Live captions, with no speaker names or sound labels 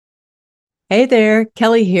Hey there,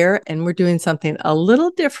 Kelly here, and we're doing something a little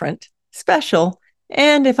different, special,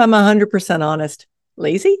 and if I'm 100% honest,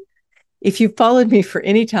 lazy. If you've followed me for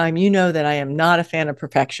any time, you know that I am not a fan of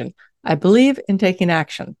perfection. I believe in taking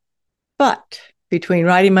action. But between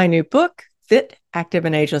writing my new book, Fit, Active,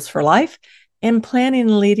 and Ageless for Life, and planning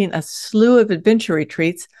and leading a slew of adventure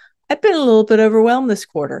retreats, I've been a little bit overwhelmed this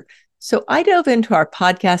quarter. So I dove into our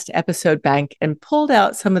podcast episode bank and pulled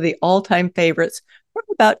out some of the all-time favorites from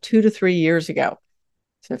about 2 to 3 years ago.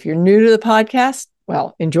 So if you're new to the podcast,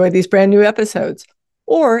 well, enjoy these brand new episodes.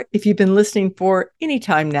 Or if you've been listening for any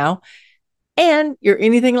time now and you're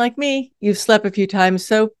anything like me, you've slept a few times,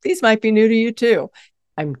 so these might be new to you too.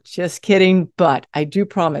 I'm just kidding, but I do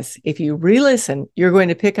promise if you re-listen, you're going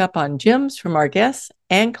to pick up on gems from our guests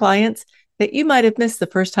and clients that you might have missed the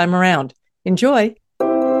first time around. Enjoy.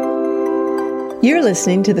 You're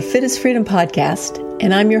listening to the Fit is Freedom podcast,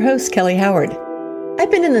 and I'm your host, Kelly Howard. I've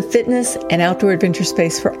been in the fitness and outdoor adventure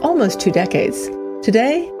space for almost 2 decades.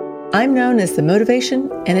 Today, I'm known as the Motivation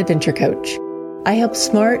and Adventure Coach. I help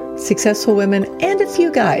smart, successful women and a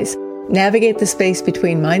few guys navigate the space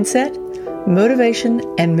between mindset, motivation,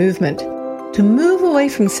 and movement to move away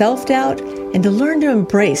from self-doubt and to learn to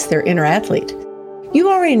embrace their inner athlete. You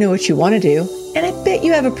already know what you want to do, and I bet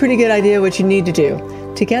you have a pretty good idea what you need to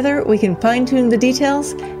do. Together, we can fine-tune the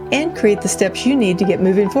details and create the steps you need to get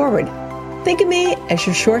moving forward. Think of me as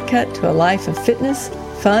your shortcut to a life of fitness,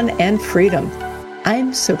 fun, and freedom.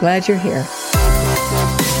 I'm so glad you're here.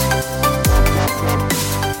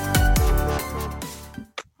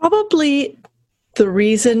 Probably the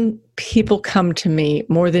reason people come to me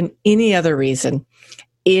more than any other reason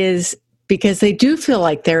is because they do feel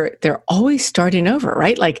like they're always starting over,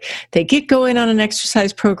 right? Like they get going on an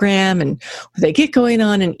exercise program and they get going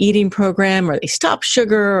on an eating program, or they stop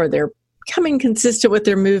sugar, or they're becoming consistent with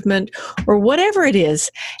their movement, or whatever it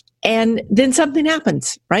is. And then something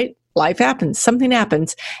happens, right? Life happens, something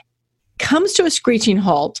happens, comes to a screeching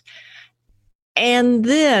halt. And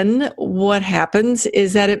then what happens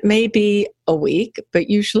is that it may be a week, but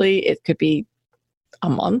usually it could be a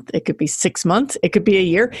month, it could be 6 months, it could be a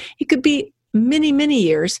year, it could be many, many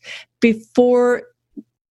years before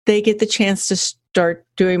they get the chance to start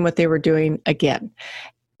doing what they were doing again.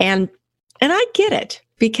 And I get it,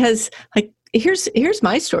 because like here's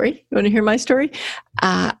my story. You want to hear my story?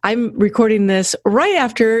 I'm recording this right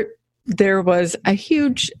after there was a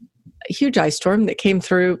huge ice storm that came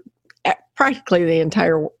through practically the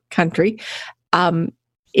entire country.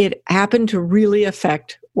 It happened to really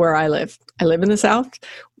affect where I live. I live in the South.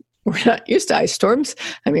 We're not used to ice storms.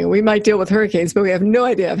 I mean, we might deal with hurricanes, but we have no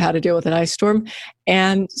idea of how to deal with an ice storm.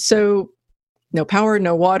 And so no power,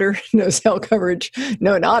 no water, no cell coverage,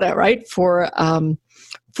 no nada, right? For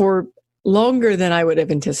longer than I would have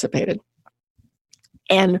anticipated.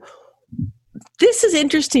 And this is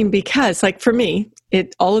interesting because, like, for me,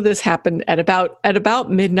 all of this happened at about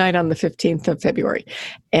midnight on the 15th of February.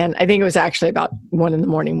 And I think it was actually about 1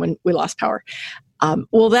 a.m. when we lost power.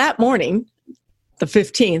 Well, that morning, the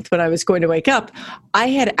 15th, when I was going to wake up, I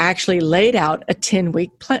had actually laid out a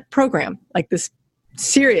 10-week program, like this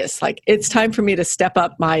serious, like it's time for me to step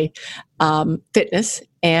up my fitness.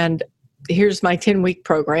 And here's my 10-week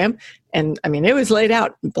program. And I mean, it was laid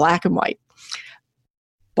out in black and white.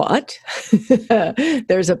 But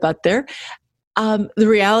there's a but there. The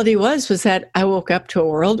reality was that I woke up to a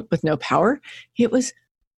world with no power. It was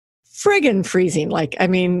friggin' freezing. Like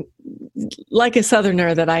a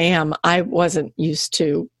Southerner that I am, I wasn't used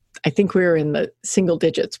to, I think we were in the single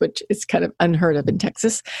digits, which is kind of unheard of in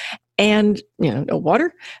Texas. And, no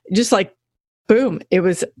water, just like, boom, it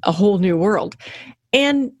was a whole new world.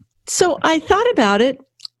 And so I thought about it,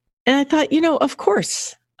 and I thought, of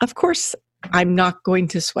course, I'm not going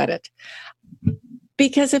to sweat it.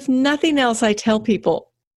 Because if nothing else, I tell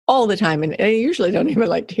people all the time, and I usually don't even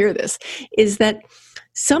like to hear this, is that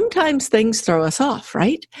sometimes things throw us off,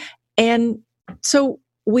 right? And so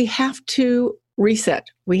we have to reset.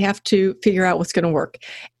 We have to figure out what's going to work.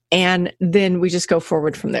 And then we just go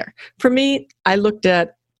forward from there. For me, I looked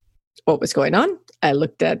at what was going on. I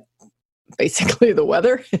looked at basically the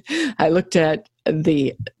weather. I looked at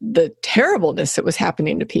the terribleness that was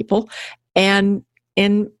happening to people. And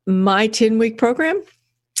in my 10-week program,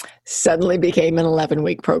 suddenly became an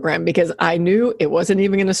 11-week program, because I knew it wasn't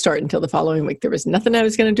even going to start until the following week. There was nothing I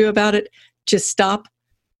was going to do about it. Just stop,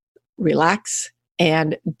 relax,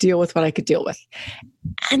 and deal with what I could deal with.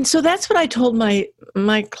 And so that's what I told my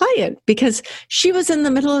client, because she was in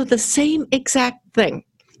the middle of the same exact thing.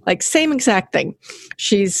 Like same exact thing.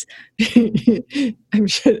 She's,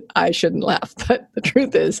 I shouldn't laugh, but the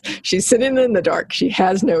truth is she's sitting in the dark. She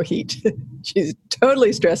has no heat. She's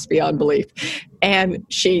totally stressed beyond belief. And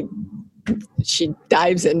she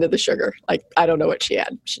dives into the sugar. Like, I don't know what she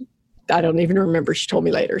had. I don't even remember. She told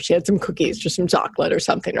me later. She had some cookies or some chocolate or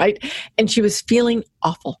something, right? And she was feeling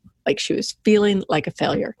awful. Like she was feeling like a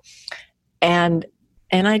failure. And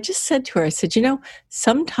I just said to her, I said,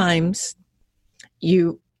 sometimes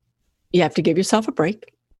you have to give yourself a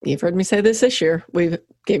break. You've heard me say this year. We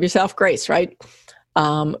gave yourself grace, right?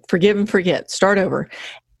 Forgive and forget. Start over.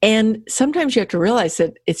 And sometimes you have to realize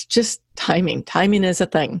that it's just timing. Timing is a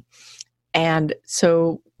thing. And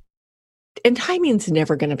timing's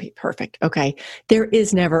never going to be perfect, okay? There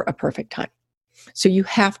is never a perfect time. So you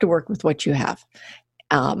have to work with what you have.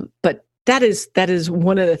 But that is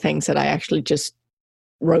one of the things that I actually just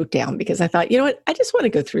wrote down because I thought, you know what? I just want to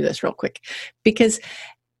go through this real quick because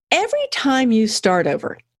every time you start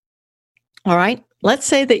over, all right, let's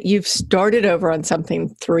say that you've started over on something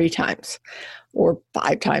 3 times or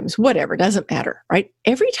 5 times, whatever, doesn't matter, right?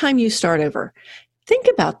 Every time you start over, think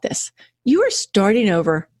about this. You are starting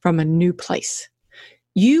over from a new place.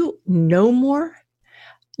 You know more.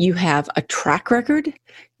 You have a track record.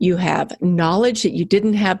 You have knowledge that you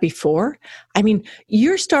didn't have before. I mean,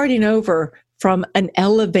 you're starting over from an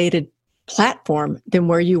elevated platform than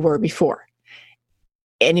where you were before.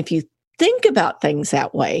 And if you think about things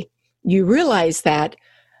that way, you realize that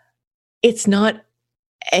it's not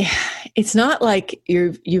like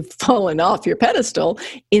you've fallen off your pedestal.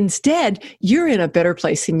 Instead, you're in a better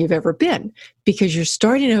place than you've ever been because you're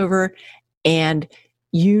starting over and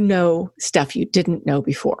you know stuff you didn't know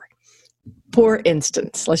before. For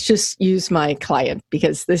instance, let's just use my client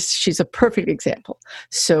because she's a perfect example.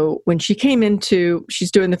 So when she's doing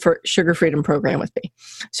the Sugar Freedom Program with me.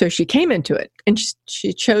 So she came into it and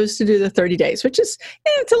she chose to do the 30 days, which is,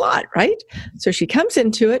 it's a lot, right? So she comes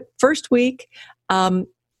into it first week.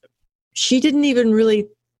 She didn't even really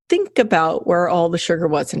think about where all the sugar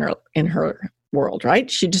was in her world,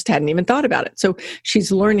 right? She just hadn't even thought about it. So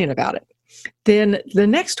she's learning about it. Then the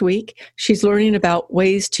next week, she's learning about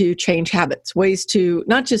ways to change habits, ways to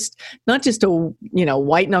not just to,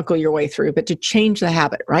 white knuckle your way through, but to change the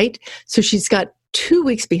habit, right? So she's got 2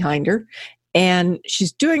 weeks behind her and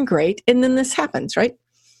she's doing great. And then this happens, right?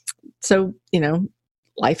 So,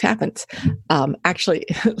 life happens. Actually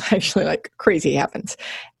like crazy happens.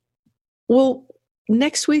 Well,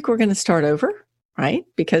 next week we're going to start over, right?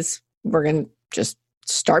 Because we're going to just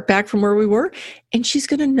start back from where we were. And she's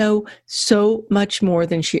going to know so much more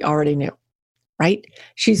than she already knew, right?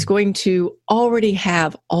 She's going to already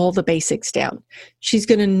have all the basics down. She's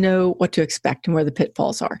going to know what to expect and where the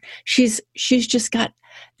pitfalls are. She's just got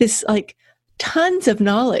this like tons of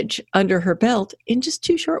knowledge under her belt in just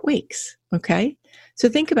 2 short weeks. Okay. So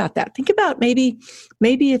think about that. Think about maybe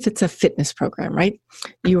if it's a fitness program, right?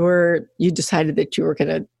 You decided that you were going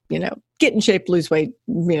to, get in shape, lose weight,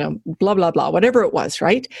 blah, blah, blah, whatever it was,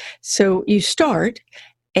 right? So you start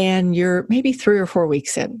and you're maybe 3 or 4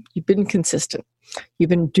 weeks in. You've been consistent. You've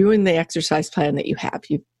been doing the exercise plan that you have.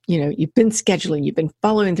 You've been scheduling, you've been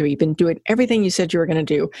following through, you've been doing everything you said you were going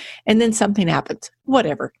to do. And then something happens,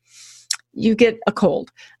 whatever. You get a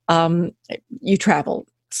cold, you travel,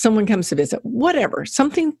 someone comes to visit, whatever.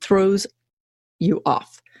 Something throws you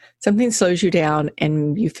off. Something slows you down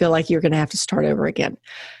and you feel like you're going to have to start over again.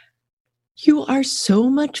 You are so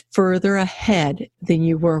much further ahead than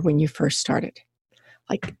you were when you first started.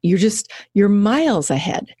 Like you're miles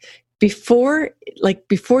ahead. Before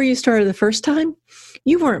you started the first time,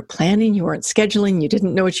 you weren't planning, you weren't scheduling, you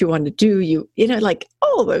didn't know what you wanted to do, like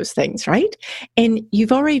all those things, right? And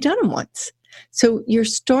you've already done them once. So you're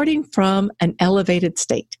starting from an elevated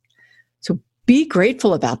state. So be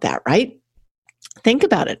grateful about that, right? Think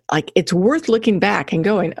about it. Like it's worth looking back and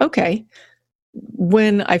going, okay,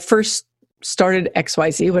 when I first started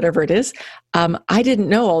XYZ, whatever it is, I didn't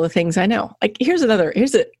know all the things I know. Like here's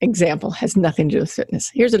an example, has nothing to do with fitness.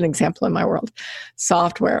 Here's an example in my world,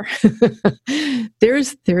 software.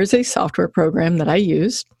 There's a software program that I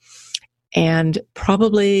use and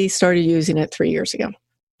probably started using it 3 years ago.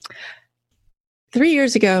 3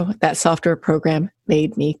 years ago, that software program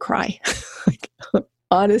made me cry.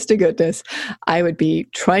 Honest to goodness, I would be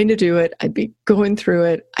trying to do it. I'd be going through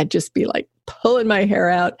it. I'd just be like pulling my hair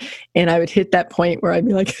out. And I would hit that point where I'd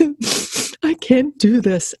be like, I can't do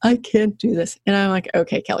this. I can't do this. And I'm like,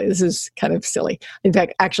 okay, Kelly, this is kind of silly. In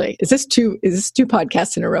fact, actually, is this two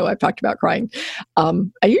podcasts in a row I've talked about crying?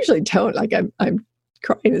 I usually don't. Like I'm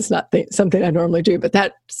crying is not something I normally do, but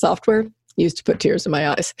that software used to put tears in my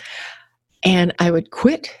eyes. And I would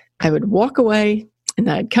quit. I would walk away. And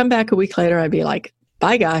then I'd come back a week later, I'd be like,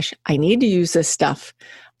 by gosh, I need to use this stuff.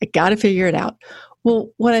 I got to figure it out.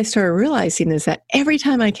 Well, what I started realizing is that every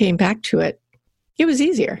time I came back to it, it was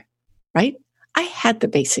easier, right? I had the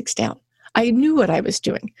basics down. I knew what I was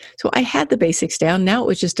doing. So I had the basics down. Now it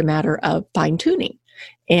was just a matter of fine tuning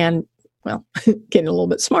and, well, getting a little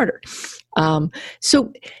bit smarter.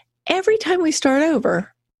 So every time we start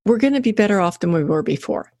over, we're going to be better off than we were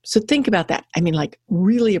before. So think about that. I mean, like,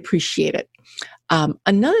 really appreciate it.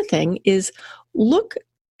 Another thing is look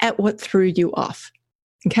at what threw you off.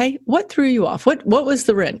 Okay. What threw you off? What was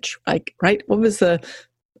the wrench? Like, right? What was the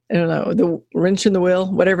wrench in the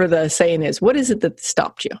wheel, whatever the saying is? What is it that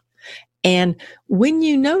stopped you? And when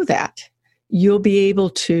you know that, you'll be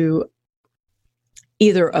able to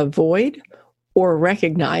either avoid or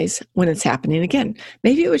recognize when it's happening again.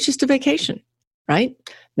 Maybe it was just a vacation, right?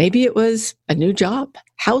 Maybe it was a new job,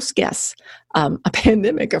 house guests, a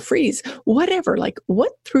pandemic, a freeze, whatever. Like,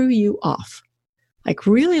 what threw you off? Like,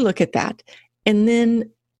 really look at that and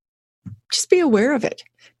then just be aware of it.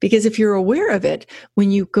 Because if you're aware of it,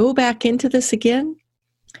 when you go back into this again,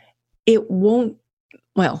 it won't,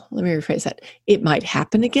 well, let me rephrase that. It might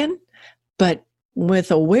happen again, but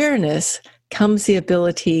with awareness comes the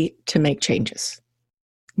ability to make changes.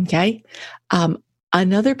 Okay?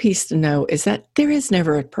 Another piece to know is that there is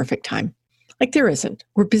never a perfect time. Like, there isn't.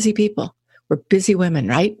 We're busy people. We're busy women,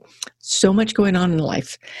 right? So much going on in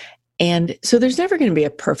life. And so there's never going to be a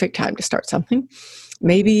perfect time to start something.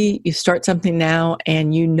 Maybe you start something now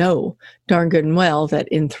and you know darn good and well that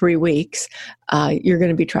in 3 weeks you're going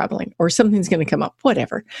to be traveling or something's going to come up,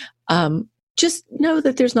 whatever. Just know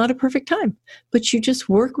that there's not a perfect time, but you just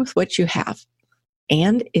work with what you have.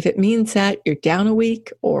 And if it means that you're down a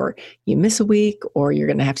week or you miss a week or you're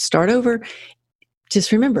going to have to start over,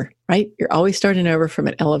 just remember, right? You're always starting over from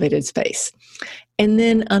an elevated space. And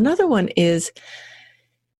then another one is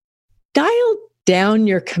dial down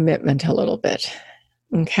your commitment a little bit.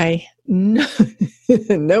 Okay. No,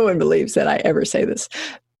 no one believes that I ever say this,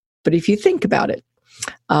 but if you think about it,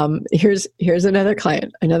 here's another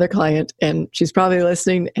client, and she's probably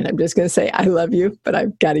listening, and I'm just going to say, I love you, but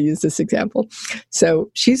I've got to use this example. So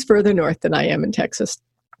she's further north than I am in Texas.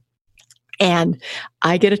 And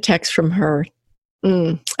I get a text from her.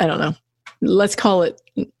 I don't know. Let's call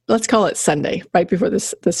it Sunday, right before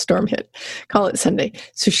this storm hit. Call it Sunday.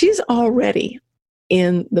 So she's already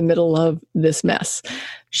in the middle of this mess.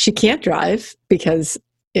 She can't drive because,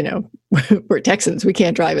 we're Texans. We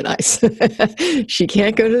can't drive in ice. She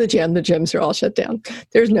can't go to the gym. The gyms are all shut down.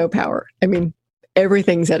 There's no power. I mean,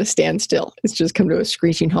 everything's at a standstill. It's just come to a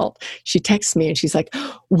screeching halt. She texts me and she's like,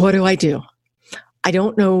 what do I do? I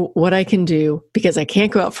don't know what I can do because I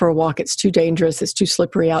can't go out for a walk. It's too dangerous. It's too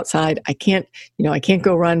slippery outside. I can't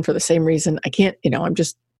go run for the same reason. I can't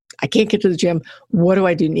get to the gym. What do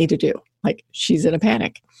I need to do? Like, she's in a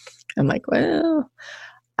panic. I'm like, well,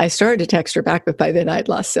 I started to text her back, but by then I'd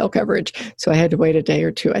lost cell coverage. So I had to wait a day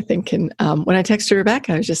or two, I think. And when I texted her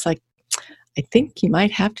back, I was just like, I think you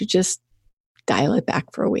might have to just dial it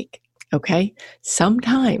back for a week. Okay.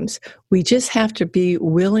 Sometimes we just have to be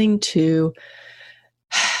willing to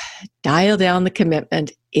dial down the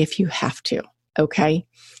commitment if you have to. Okay.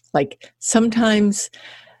 Like, sometimes,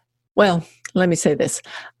 well, let me say this.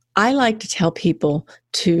 I like to tell people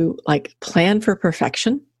to plan for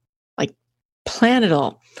perfection, plan it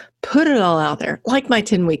all, put it all out there, like my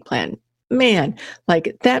 10-week plan. Man,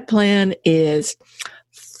 that plan is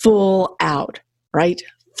full out, right?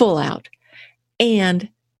 Full out. And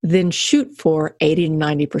then shoot for 80 to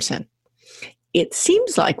 90%. It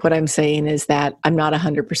seems like what I'm saying is that I'm not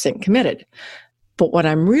 100% committed. But what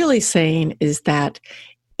I'm really saying is that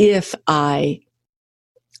if I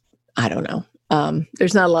don't know,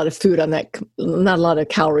 there's not a lot of food on that, not a lot of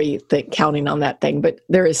calorie counting on that thing, but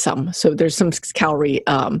there is some. So there's some calorie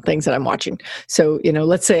things that I'm watching. So,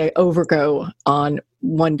 let's say I overgo on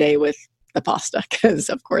one day with the pasta, because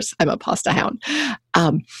of course I'm a pasta hound.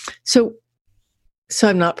 So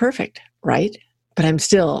I'm not perfect, right? But I'm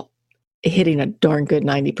still hitting a darn good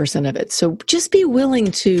 90% of it. So just be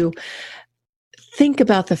willing to think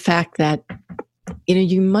about the fact that,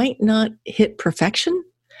 you might not hit perfection,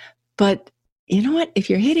 but you know what? If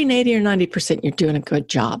you're hitting 80 or 90%, you're doing a good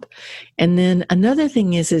job. And then another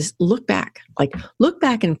thing is look back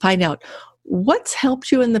and find out what's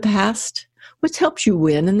helped you in the past, what's helped you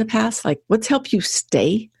win in the past, what's helped you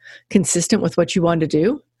stay consistent with what you want to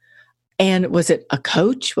do. And was it a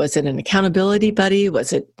coach? Was it an accountability buddy?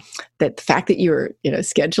 Was it that the fact that you were,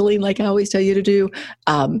 scheduling like I always tell you to do?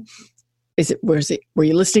 Were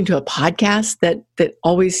you listening to a podcast that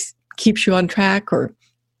always keeps you on track? Or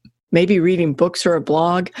maybe reading books or a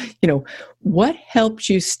blog. What helped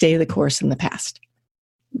you stay the course in the past?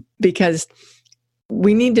 Because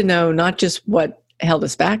we need to know not just what held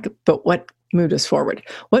us back, but what moved us forward.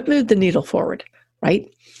 What moved the needle forward, right?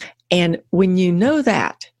 And when you know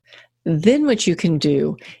that, then what you can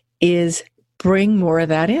do is bring more of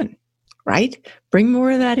that in, right? Bring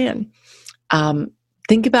more of that in.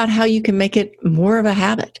 Think about how you can make it more of a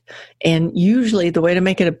habit. And usually the way to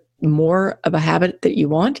make it more of a habit that you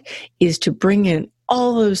want is to bring in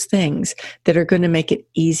all those things that are going to make it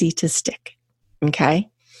easy to stick, okay?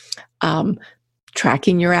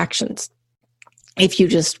 Tracking your actions. If you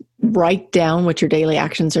just write down what your daily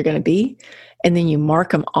actions are going to be, and then you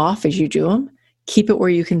mark them off as you do them, keep it where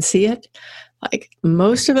you can see it. Like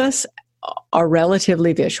most of us are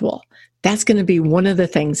relatively visual. That's going to be one of the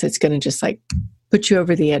things that's going to just like put you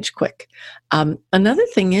over the edge quick. Another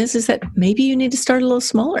thing is that maybe you need to start a little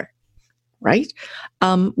smaller, right?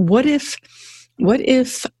 What if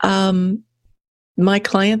my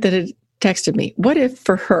client that had texted me, what if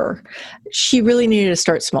for her, she really needed to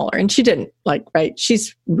start smaller and she didn't, right?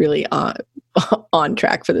 She's really on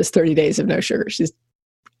track for this 30 days of no sugar. She's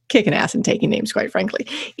kicking ass and taking names, quite frankly,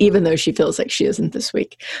 even though she feels like she isn't this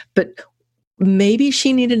week. But maybe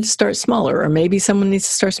she needed to start smaller, or maybe someone needs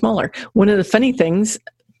to start smaller. One of the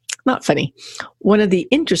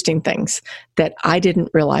interesting things that I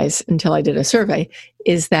didn't realize until I did a survey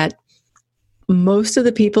is that most of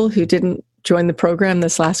the people who didn't join the program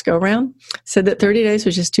this last go round said that 30 days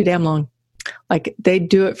was just too damn long. Like they'd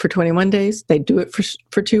do it for 21 days, they'd do it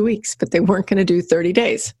for 2 weeks, but they weren't going to do 30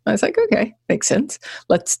 days. I was like, okay, makes sense.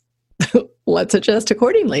 Let's adjust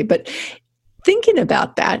accordingly. But thinking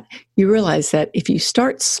about that, you realize that if you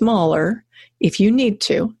start smaller, if you need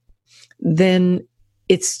to, then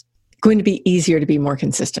it's going to be easier to be more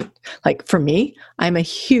consistent. Like for me, I'm a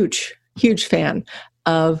huge, huge fan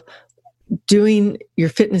of doing your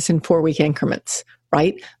fitness in 4-week increments,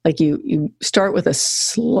 right? Like you start with a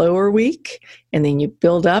slower week, and then you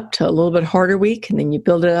build up to a little bit harder week, and then you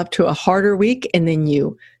build it up to a harder week, and then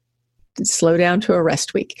you slow down to a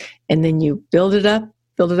rest week, and then you build it up,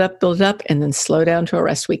 and then slow down to a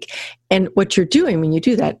rest week. And what you're doing when you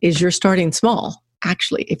do that is you're starting small.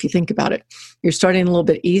 Actually, if you think about it, you're starting a little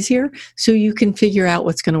bit easier so you can figure out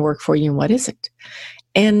what's going to work for you and what isn't.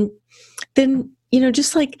 And then,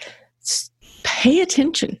 just like pay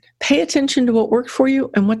attention to what worked for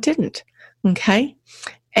you and what didn't. Okay.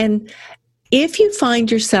 And if you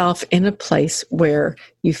find yourself in a place where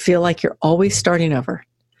you feel like you're always starting over,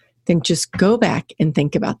 then just go back and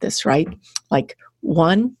think about this, right? Like,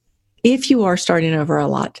 one, if you are starting over a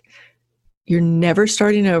lot, you're never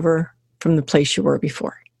starting over from the place you were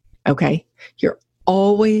before. Okay. You're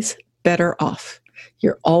always better off.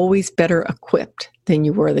 You're always better equipped than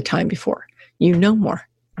you were the time before. You know more.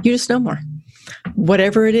 You just know more.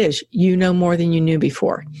 Whatever it is, you know more than you knew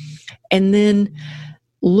before. And then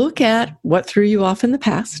look at what threw you off in the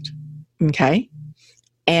past, okay?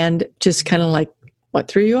 And just kind of like what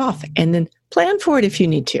threw you off. And then plan for it if you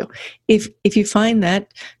need to. If you find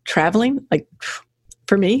that traveling, like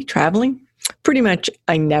for me, traveling, pretty much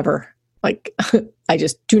I never, I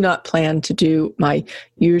just do not plan to do my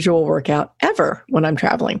usual workout ever when I'm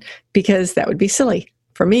traveling, because that would be silly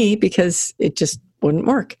for me, because it just wouldn't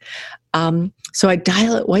work. So I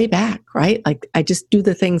dial it way back, right? Like I just do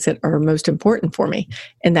the things that are most important for me,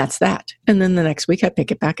 and that's that. And then the next week I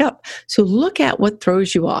pick it back up. So look at what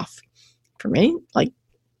throws you off. For me, like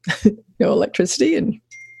no electricity and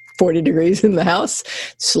 40 degrees in the house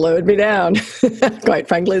slowed me down. Quite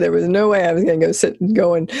frankly, there was no way I was going to go sit and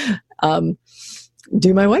go and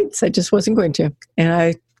do my weights. I just wasn't going to. And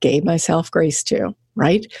I gave myself grace too.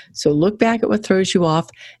 Right? So look back at what throws you off,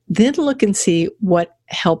 then look and see what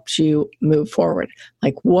helped you move forward.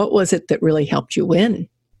 Like what was it that really helped you win?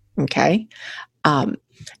 Okay. And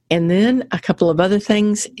then a couple of other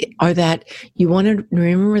things are that you want to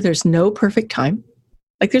remember there's no perfect time.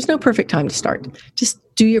 Like there's no perfect time to start. Just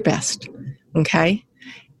do your best. Okay.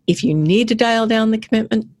 If you need to dial down the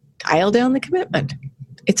commitment, dial down the commitment.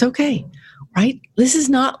 It's okay. Right? This is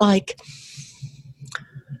not like,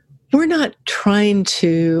 we're not trying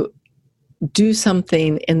to do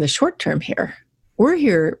something in the short term here. We're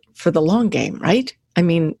here for the long game, right? I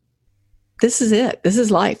mean, this is it. This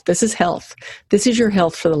is life. This is health. This is your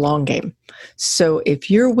health for the long game. So if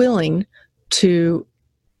you're willing to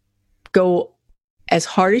go as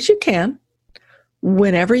hard as you can,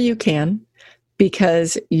 whenever you can,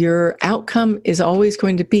 because your outcome is always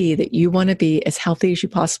going to be that you want to be as healthy as you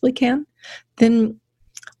possibly can, then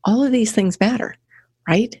all of these things matter.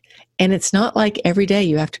 Right? And it's not like every day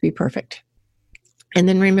you have to be perfect. And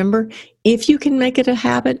then remember, if you can make it a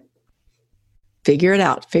habit, figure it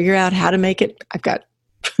out. Figure out how to make it. I've got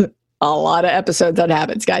a lot of episodes on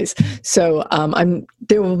habits, guys. So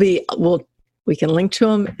we can link to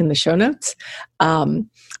them in the show notes.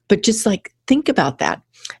 But just like think about that.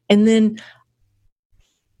 And then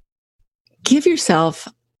give yourself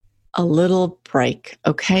a little break,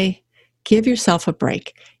 okay? Give yourself a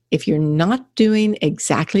break. If you're not doing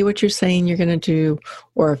exactly what you're saying you're going to do,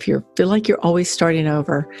 or if you feel like you're always starting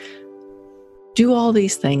over, do all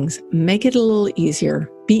these things. Make it a little easier.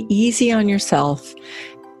 Be easy on yourself.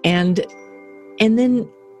 And then,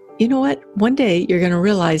 you know what? One day you're going to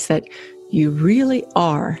realize that you really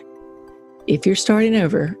are, if you're starting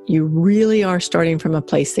over, you really are starting from a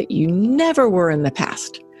place that you never were in the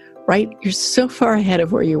past, right? You're so far ahead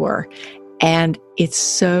of where you were. And it's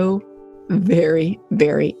so very,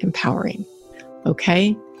 very empowering.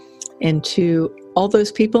 Okay? And to all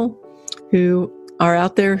those people who are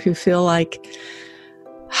out there who feel like,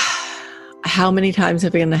 how many times am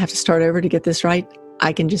I going to have to start over to get this right?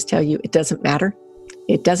 I can just tell you, it doesn't matter.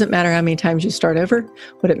 It doesn't matter how many times you start over.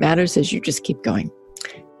 What it matters is you just keep going.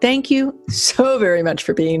 Thank you so very much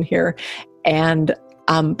for being here. And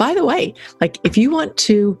by the way, if you want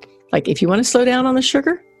to slow down on the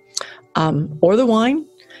sugar or the wine,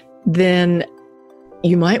 then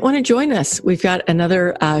you might want to join us. We've got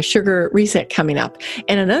another sugar reset coming up.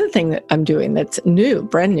 And another thing that I'm doing that's new,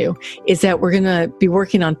 brand new, is that we're going to be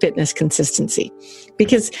working on fitness consistency.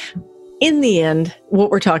 Because in the end, what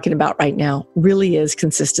we're talking about right now really is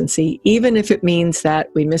consistency, even if it means that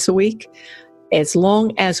we miss a week. As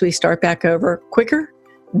long as we start back over quicker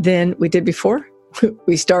than we did before,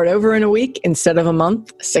 we start over in a week instead of a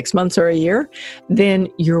month, 6 months, or a year, then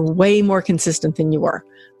you're way more consistent than you were,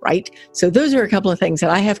 right? So those are a couple of things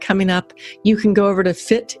that I have coming up. You can go over to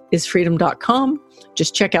fitisfreedom.com.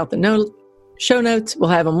 Just check out the show notes. We'll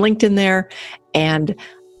have them linked in there. And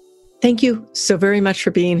thank you so very much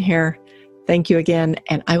for being here. Thank you again.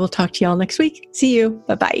 And I will talk to y'all next week. See you.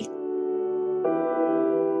 Bye-bye.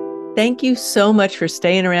 Thank you so much for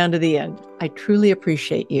staying around to the end. I truly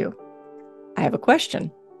appreciate you. I have a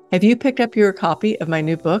question. Have you picked up your copy of my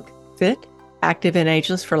new book, Fit, Active, and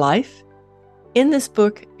Ageless for Life? In this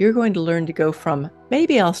book, you're going to learn to go from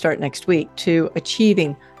maybe I'll start next week to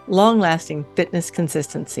achieving long-lasting fitness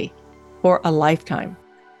consistency for a lifetime.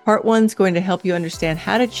 Part 1 is going to help you understand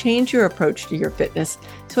how to change your approach to your fitness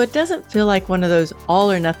so it doesn't feel like one of those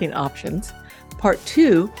all or nothing options. Part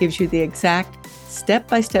 2 gives you the exact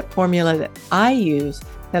step-by-step formula that I use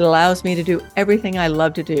that allows me to do everything I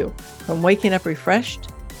love to do, from waking up refreshed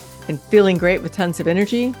and feeling great with tons of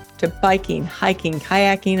energy to biking, hiking,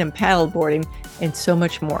 kayaking, and paddleboarding, and so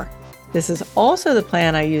much more. This is also the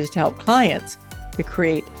plan I use to help clients to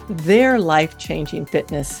create their life-changing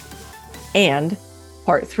fitness. And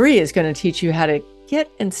Part 3 is going to teach you how to get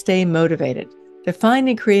and stay motivated, to find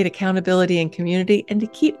and create accountability and community, and to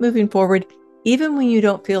keep moving forward even when you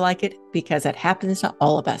don't feel like it, because that happens to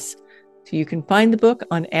all of us. So you can find the book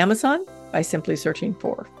on Amazon by simply searching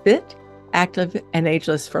for Fit, Active, and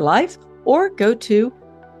Ageless for Life, or go to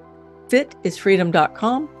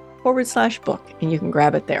fitisfreedom.com/book, and you can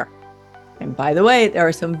grab it there. And by the way, there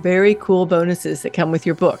are some very cool bonuses that come with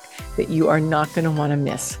your book that you are not going to want to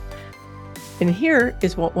miss. And here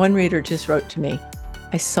is what one reader just wrote to me.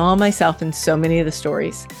 I saw myself in so many of the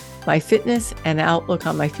stories. My fitness and outlook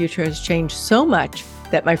on my future has changed so much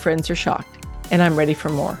that my friends are shocked, and I'm ready for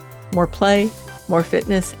more. More play, more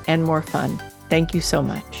fitness, and more fun. Thank you so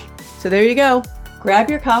much. So there you go.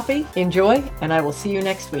 Grab your coffee, enjoy, and I will see you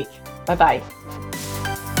next week. Bye-bye.